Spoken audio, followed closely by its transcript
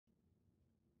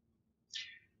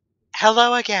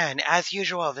Hello again. As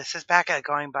usual, this is Becca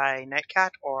going by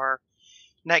Nightcat or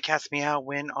Nightcat's Meow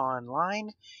when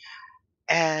online.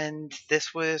 And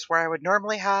this was where I would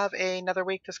normally have another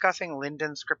week discussing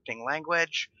Linden scripting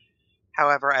language.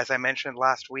 However, as I mentioned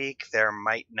last week, there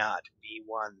might not be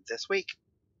one this week.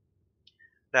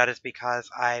 That is because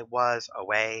I was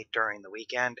away during the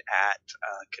weekend at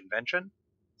a convention,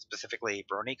 specifically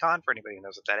BronyCon, for anybody who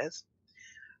knows what that is.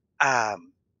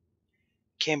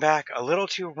 Came back a little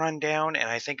too run down, and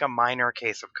I think a minor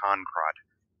case of con crud.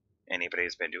 Anybody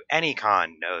who's been to any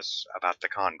con knows about the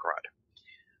con crud.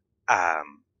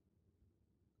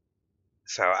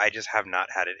 So I just have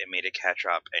not had it in me to catch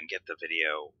up and get the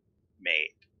video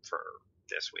made for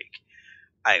this week.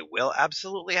 I will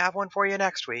absolutely have one for you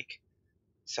next week.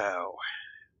 So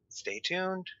stay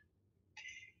tuned.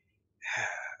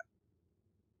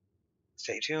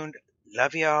 Stay tuned.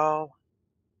 Love y'all.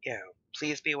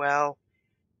 Please be well.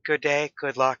 Good day,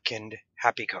 good luck, and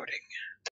happy coding.